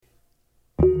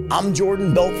I'm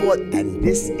Jordan Belfort, and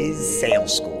this is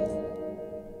Sales School.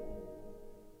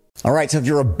 All right, so if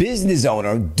you're a business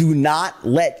owner, do not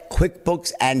let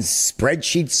QuickBooks and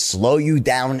spreadsheets slow you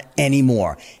down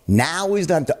anymore. Now is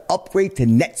the time to upgrade to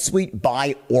NetSuite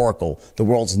by Oracle, the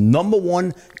world's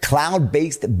 #1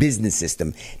 cloud-based business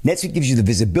system. NetSuite gives you the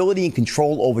visibility and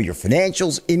control over your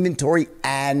financials, inventory,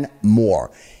 and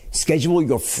more. Schedule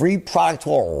your free product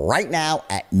tour right now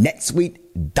at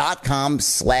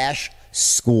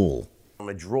netsuite.com/school. I'm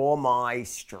going to draw my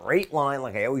straight line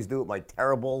like I always do with my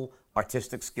terrible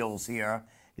artistic skills here.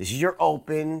 This is your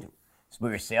open. This is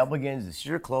where your sale begins. This is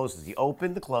your close. This is the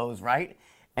open, the close, right?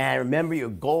 And remember, your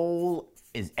goal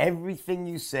is everything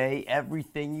you say,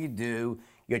 everything you do.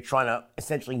 You're trying to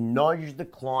essentially nudge the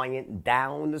client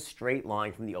down the straight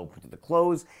line from the open to the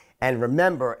close. And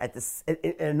remember,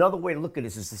 another way to look at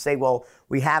this is to say, well,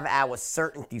 we have our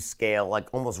certainty scale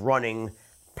like almost running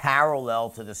parallel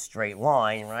to the straight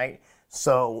line, right?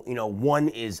 So, 1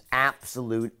 is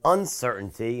absolute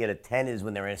uncertainty, and a 10 is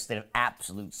when they're in a state of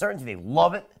absolute certainty. They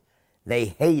love it, they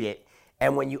hate it.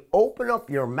 And when you open up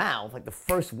your mouth, like the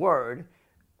first word,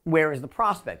 where is the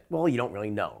prospect? Well, you don't really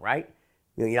know, right?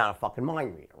 You're not a fucking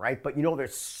mind reader, right? But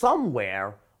there's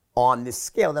somewhere on this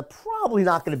scale they're probably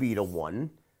not going to be the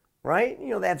 1, right?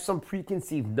 They have some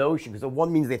preconceived notion, because the 1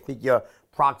 means they think your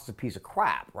product's a piece of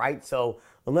crap, right? So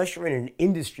unless you're in an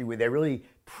industry where they're really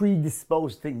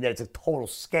predisposed to think that it's a total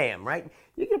scam, right?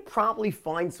 You can probably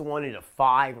find someone at a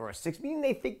 5 or a 6, meaning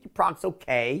they think your product's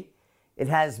okay, it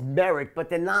has merit, but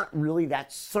they're not really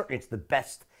that certain it's the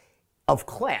best of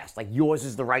class. Like yours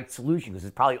is the right solution, because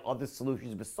there's probably other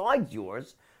solutions besides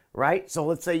yours, right? So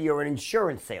let's say you're an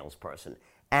insurance salesperson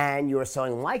and you're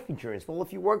selling life insurance. Well,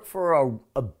 if you work for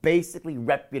a basically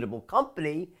reputable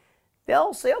company,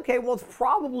 they'll say, okay, well, it's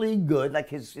probably good, like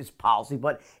his policy,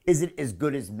 but is it as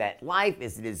good as MetLife?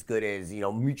 Is it as good as,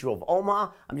 Mutual of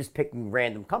Omaha? I'm just picking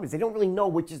random companies. They don't really know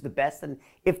which is the best, and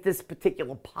if this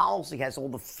particular policy has all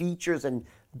the features and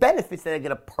benefits that are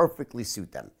going to perfectly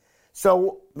suit them.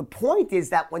 So the point is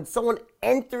that when someone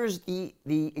enters the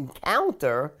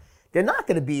encounter, they're not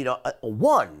going to be a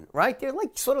 1, right? They're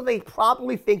like they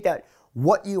probably think that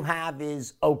what you have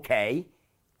is okay,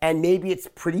 and maybe it's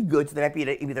pretty good, so they might be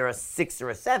either a 6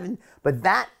 or a 7, but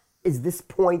that is this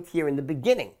point here in the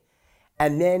beginning.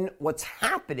 And then what's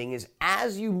happening is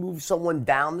as you move someone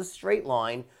down the straight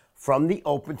line from the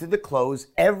open to the close,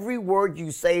 every word you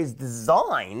say is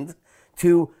designed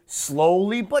to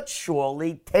slowly but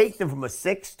surely take them from a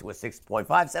 6 to a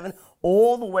 6.57,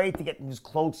 all the way to get them as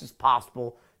close as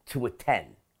possible to a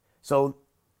 10. So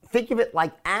think of it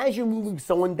like as you're moving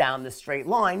someone down the straight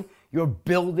line, you're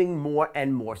building more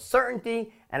and more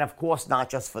certainty, and of course, not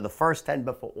just for the first 10,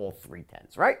 but for all 3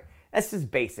 10s, right? That's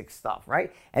just basic stuff,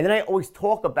 right? And then I always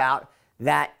talk about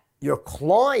that your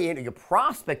client or your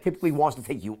prospect typically wants to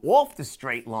take you off the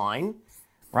straight line,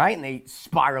 right? And they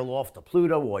spiral off to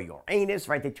Pluto or Uranus,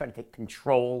 right? They try to take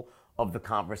control of the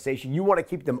conversation. You want to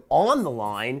keep them on the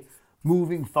line,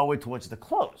 moving forward towards the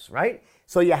close, right?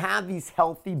 So you have these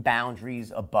healthy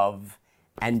boundaries above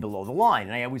and below the line.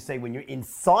 And I always say when you're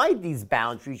inside these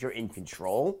boundaries, you're in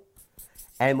control.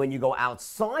 And when you go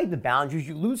outside the boundaries,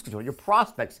 you lose control. Your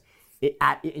prospects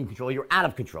in control, you're out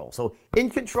of control. So in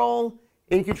control,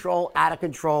 out of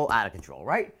control,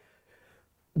 right?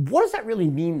 What does that really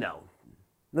mean, though?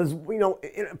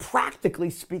 Practically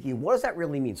speaking, what does that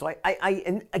really mean? So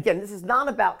and again, this is not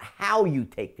about how you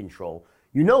take control.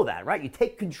 You know that, right? You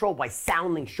take control by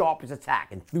sounding sharp as a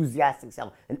tack, enthusiastic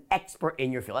sound, an expert in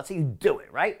your field. That's how you do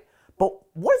it, right? But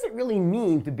what does it really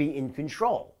mean to be in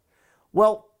control?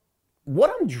 Well,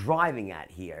 what I'm driving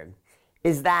at here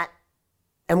is that,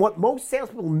 and what most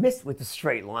salespeople miss with the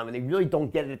straight line when they really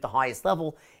don't get it at the highest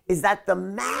level, is that the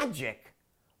magic,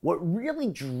 what really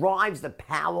drives the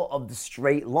power of the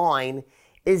straight line,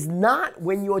 is not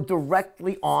when you're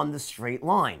directly on the straight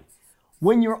line.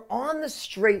 When you're on the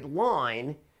straight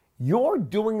line, you're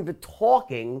doing the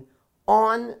talking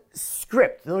on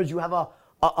script. In other words, you have a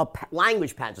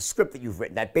language pattern, a script that you've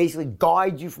written that basically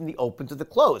guides you from the open to the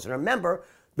close. And remember,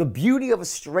 the beauty of a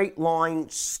straight line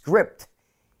script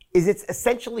is it's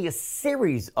essentially a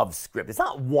series of scripts. It's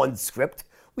not one script.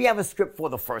 We have a script for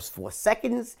the first 4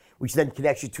 seconds, which then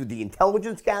connects you to the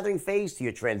intelligence gathering phase, to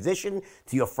your transition,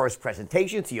 to your first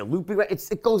presentation, to your looping.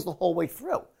 It goes the whole way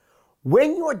through.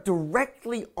 When you're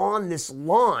directly on this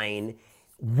line,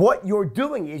 what you're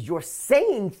doing is you're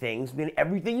saying things, meaning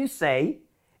everything you say,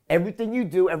 everything you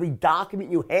do, every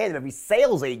document you hand, every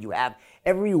sales aid you have,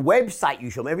 every website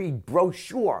you show them, every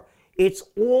brochure, it's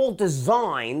all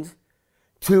designed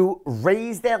to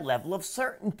raise their level of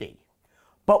certainty.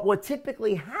 But what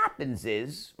typically happens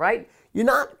is, right, you're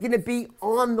not going to be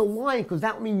on the line because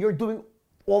that would mean you're doing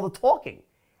all the talking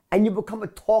and you become a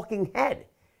talking head.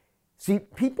 See,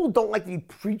 people don't like to be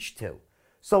preached to.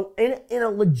 So in a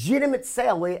legitimate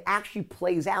sale, where it actually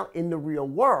plays out in the real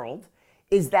world,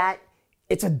 is that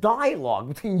it's a dialogue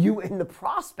between you and the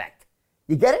prospect.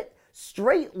 You get it?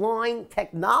 Straight line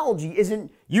technology isn't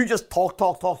you just talk.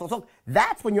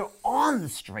 That's when you're on the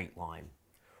straight line.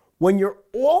 When you're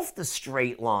off the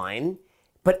straight line,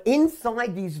 but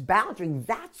inside these boundaries,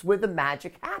 that's where the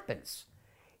magic happens.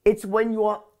 It's when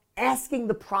you're asking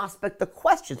the prospect a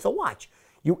question. So watch.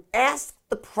 You ask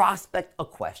the prospect a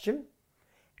question,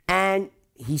 and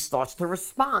he starts to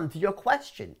respond to your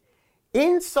question.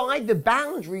 Inside the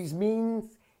boundaries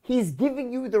means he's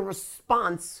giving you the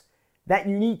response that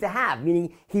you need to have,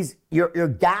 meaning you're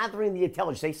gathering the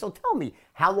intelligence. Say, so tell me,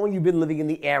 how long you've been living in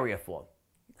the area for?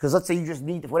 Because let's say you just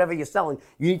need, whatever you're selling,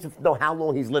 you need to know how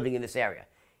long he's living in this area.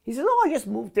 He says, oh, I just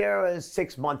moved there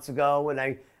 6 months ago, and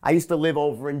I used to live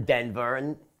over in Denver,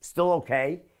 and still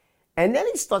okay. And then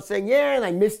he starts saying, yeah, and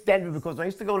I miss Denver because when I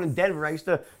used to go to Denver, I used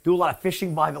to do a lot of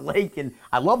fishing by the lake, and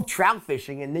I love trout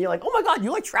fishing. And then you're like, oh my God,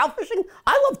 you like trout fishing?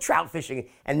 I love trout fishing.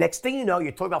 And next thing you know,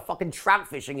 you're talking about fucking trout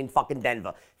fishing in fucking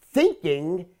Denver,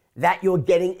 thinking that you're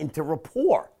getting into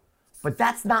rapport. But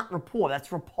that's not rapport.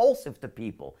 That's repulsive to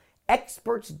people.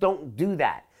 Experts don't do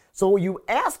that. So you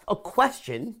ask a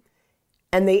question,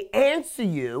 and they answer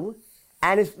you,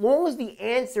 and as long as the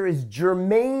answer is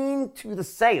germane to the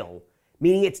sale,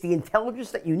 meaning it's the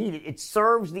intelligence that you need, it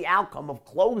serves the outcome of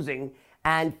closing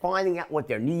and finding out what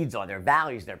their needs are, their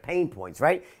values, their pain points,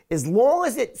 right? As long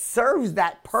as it serves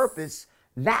that purpose,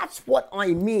 that's what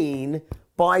I mean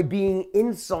by being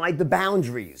inside the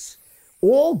boundaries.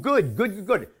 All good.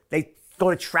 They go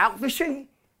to trout fishing,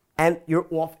 and you're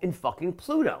off in fucking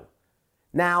Pluto.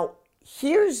 Now,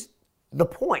 here's the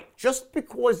point. Just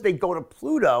because they go to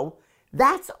Pluto,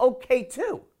 that's okay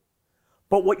too.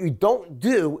 But what you don't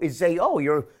do is say, oh,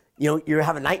 you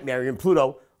have a nightmare, you're in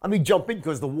Pluto, let me jump in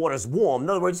because the water's warm. In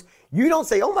other words, you don't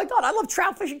say, oh my God, I love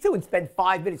trout fishing too, and spend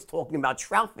 5 minutes talking about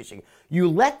trout fishing. You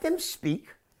let them speak.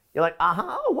 You're like,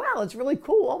 oh wow, that's really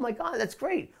cool. Oh my God, that's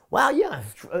great. Wow, yeah,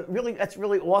 really, that's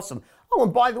really awesome. Oh,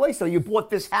 and by the way, so you bought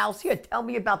this house here. Tell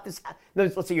me about this house. No,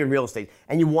 let's say you're in real estate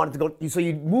and you wanted to go, so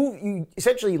you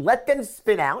essentially let them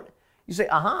spit out. You say,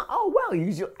 oh wow, you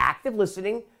use your active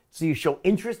listening. So you show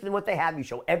interest in what they have, you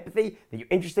show empathy, that you're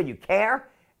interested, you care,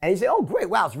 and you say, oh great,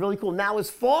 wow, it's really cool. Now as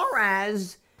far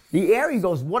as the area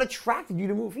goes, what attracted you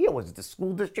to move here? Was it the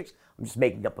school districts? I'm just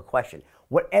making up a question.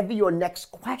 Whatever your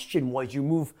next question was, you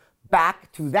move back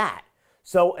to that.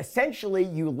 So essentially,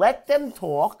 you let them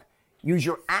talk, use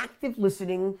your active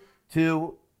listening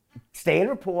to stay in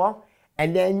rapport,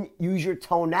 and then use your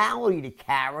tonality to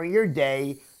carry your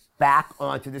day back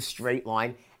onto the straight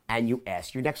line, and you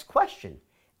ask your next question.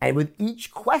 And with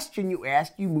each question you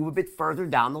ask, you move a bit further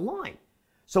down the line.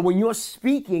 So when you're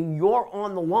speaking, you're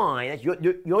on the line.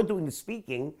 You're doing the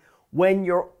speaking. When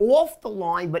you're off the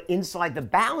line but inside the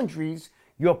boundaries,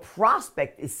 your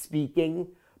prospect is speaking,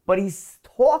 but he's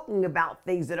talking about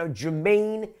things that are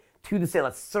germane to the sale,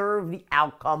 that serve the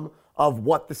outcome of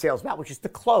what the sale is about, which is to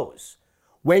close.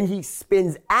 When he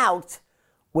spins out,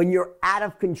 when you're out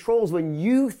of control, is when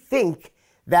you think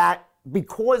that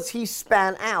because he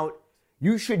span out,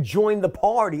 you should join the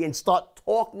party and start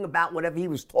talking about whatever he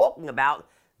was talking about.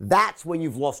 That's when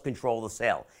you've lost control of the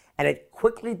sale. And it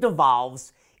quickly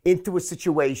devolves into a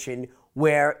situation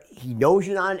where he knows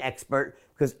you're not an expert,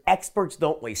 because experts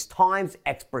don't waste time.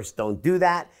 Experts don't do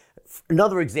that.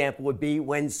 Another example would be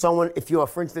when someone, if you're,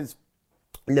 for instance,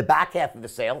 in the back half of the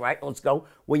sale, right? Let's go.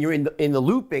 When you're in the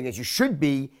looping, as you should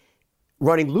be,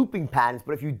 running looping patterns,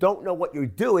 but if you don't know what you're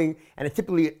doing, and it's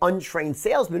typically an untrained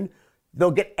salesman,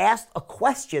 they'll get asked a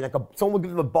question, like someone will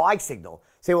give them a buy signal.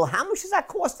 Say, well, how much does that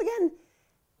cost again?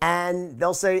 And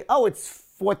they'll say, oh, it's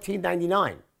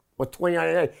 $14.99 or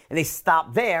 $29.99. And they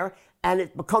stop there, and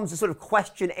it becomes a sort of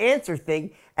question-answer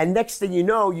thing. And next thing you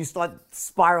know, you start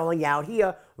spiraling out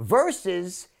here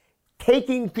versus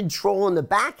taking control in the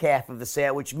back half of the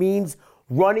sale, which means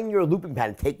running your looping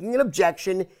pattern, taking an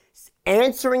objection,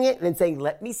 answering it, and then saying,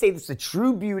 let me say this. The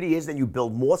true beauty is that you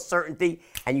build more certainty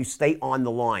and you stay on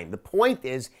the line. The point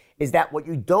is that what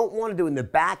you don't want to do in the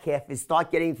back half is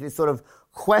start getting into this sort of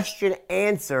question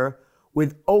answer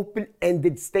with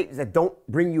open-ended statements that don't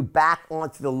bring you back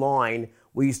onto the line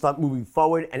where you start moving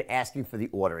forward and asking for the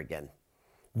order again.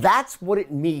 That's what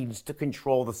it means to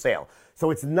control the sale.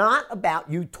 So it's not about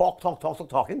you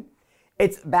talking.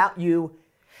 It's about you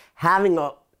having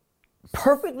a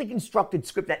perfectly constructed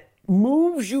script that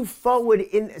moves you forward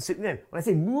so when I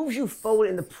say moves you forward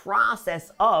in the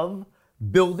process of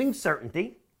building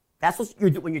certainty, that's what you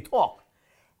do when you talk,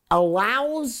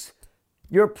 allows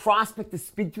your prospect to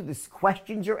speak to the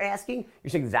questions you're asking.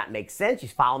 You're saying, does that make sense? You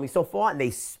follow me so far? And they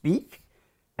speak.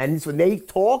 And so when they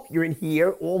talk, you're in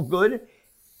here, all good.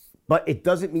 But it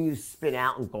doesn't mean you spin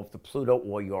out and go to Pluto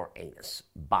or your anus,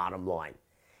 bottom line.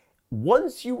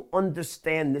 Once you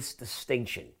understand this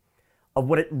distinction of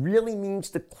what it really means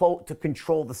to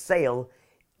control the sale,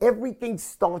 everything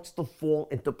starts to fall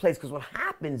into place. Because what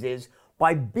happens is,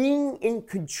 by being in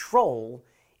control,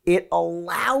 it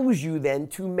allows you then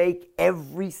to make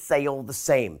every sale the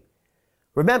same.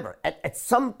 Remember, at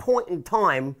some point in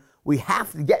time, we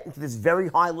have to get into this very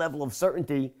high level of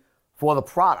certainty for the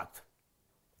product.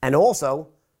 And also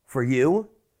for you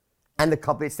and the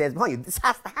company that stands behind you. This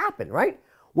has to happen, right?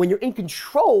 When you're in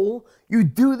control, you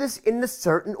do this in the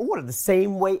certain order, the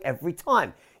same way every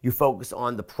time. You focus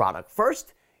on the product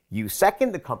first, you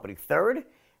second, the company third,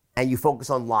 and you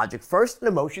focus on logic first and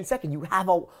emotion second. You have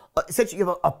essentially you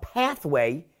have a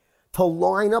pathway to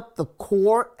line up the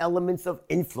core elements of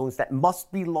influence that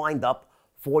must be lined up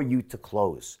for you to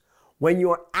close. When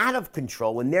you're out of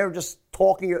control, when they're just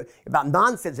talking about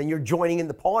nonsense and you're joining in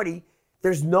the party,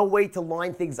 there's no way to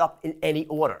line things up in any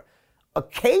order.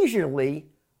 Occasionally,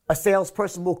 a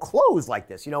salesperson will close like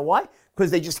this. You know why?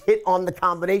 Because they just hit on the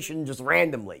combination just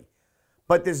randomly.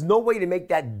 But there's no way to make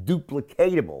that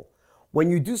duplicatable.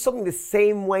 When you do something the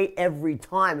same way every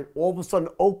time, it all of a sudden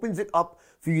opens it up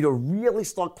for you to really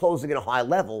start closing at a high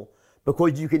level,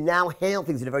 because you can now handle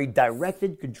things in a very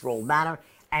directed, controlled manner.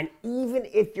 And even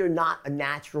if you're not a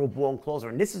natural born closer,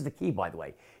 and this is the key, by the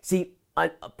way. See, a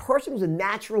person who's a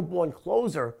natural born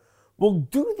closer will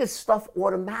do this stuff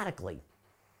automatically.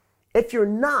 If you're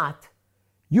not,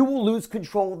 you will lose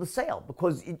control of the sale,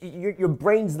 because your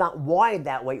brain's not wired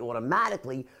that way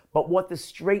automatically. But what the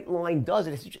straight line does,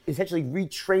 it essentially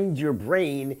retrains your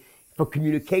brain for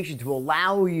communication to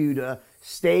allow you to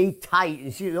stay tight.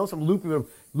 And see, notice I'm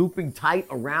looping tight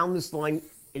around this line,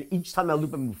 and each time I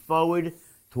loop, I move forward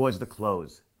towards the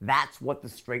close. That's what the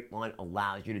straight line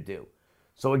allows you to do.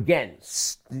 So again,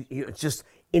 just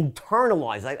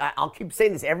internalize. I'll keep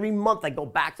saying this every month. I go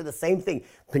back to the same thing.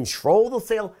 Control the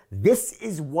sale. This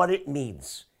is what it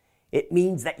means. It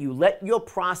means that you let your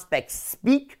prospects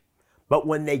speak, but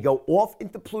when they go off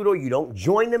into Pluto, you don't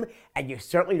join them, and you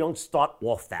certainly don't start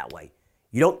off that way.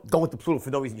 You don't go into Pluto for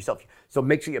no reason yourself. So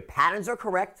make sure your patterns are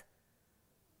correct,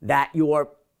 that you're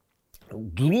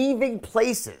leaving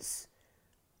places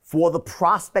for the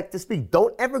prospect to speak.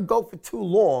 Don't ever go for too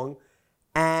long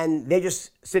and they're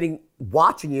just sitting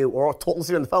watching you or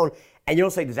listening on the phone, and you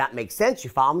don't say, does that make sense? You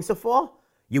follow me so far?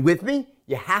 You with me?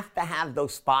 You have to have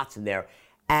those spots in there.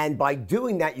 And by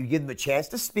doing that, you give them a chance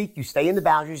to speak. You stay in the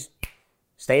boundaries,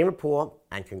 stay in rapport,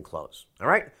 and can close. All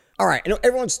right? All right. I know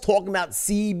everyone's talking about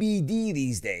CBD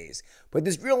these days, but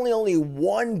there's really only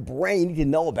one brand you need to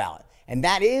know about, and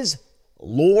that is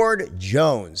Lord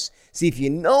Jones. See, if you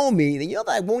know me, then you know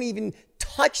that I won't even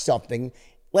touch something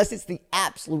unless it's the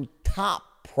absolute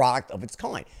top product of its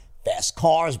kind. Fast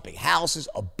cars, big houses,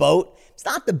 a boat. It's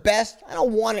not the best. I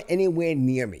don't want it anywhere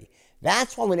near me.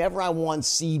 That's why whenever I want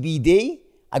CBD,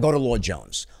 I go to Lord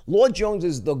Jones. Lord Jones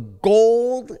is the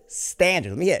gold standard.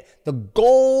 Let me hear it. The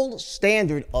gold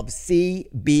standard of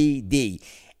CBD.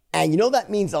 And you know that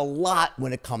means a lot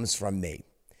when it comes from me.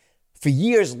 For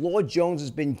years, Lord Jones has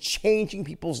been changing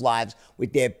people's lives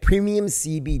with their premium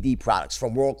CBD products,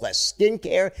 from world-class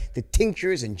skincare to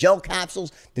tinctures and gel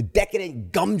capsules to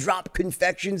decadent gumdrop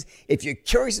confections. If you're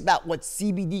curious about what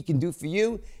CBD can do for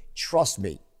you, trust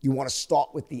me, you want to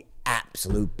start with the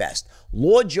absolute best.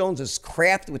 Lord Jones is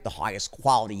crafted with the highest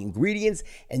quality ingredients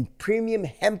and premium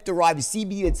hemp-derived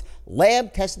CBD that's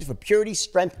lab-tested for purity,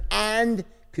 strength, and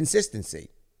consistency.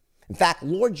 In fact,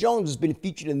 Lord Jones has been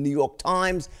featured in the New York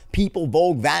Times, People,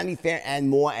 Vogue, Vanity Fair, and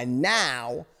more. And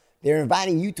now they're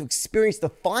inviting you to experience the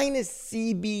finest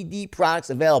CBD products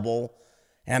available.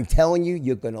 And I'm telling you,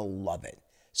 you're going to love it.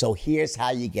 So here's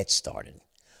how you get started.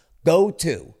 Go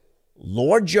to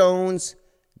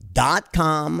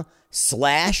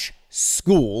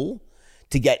lordjones.com/school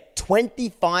to get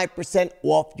 25%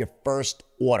 off your first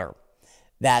order.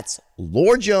 That's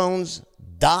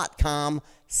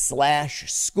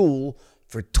lordjones.com/school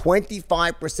for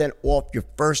 25% off your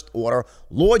first order.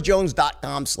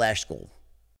 lordjones.com/school.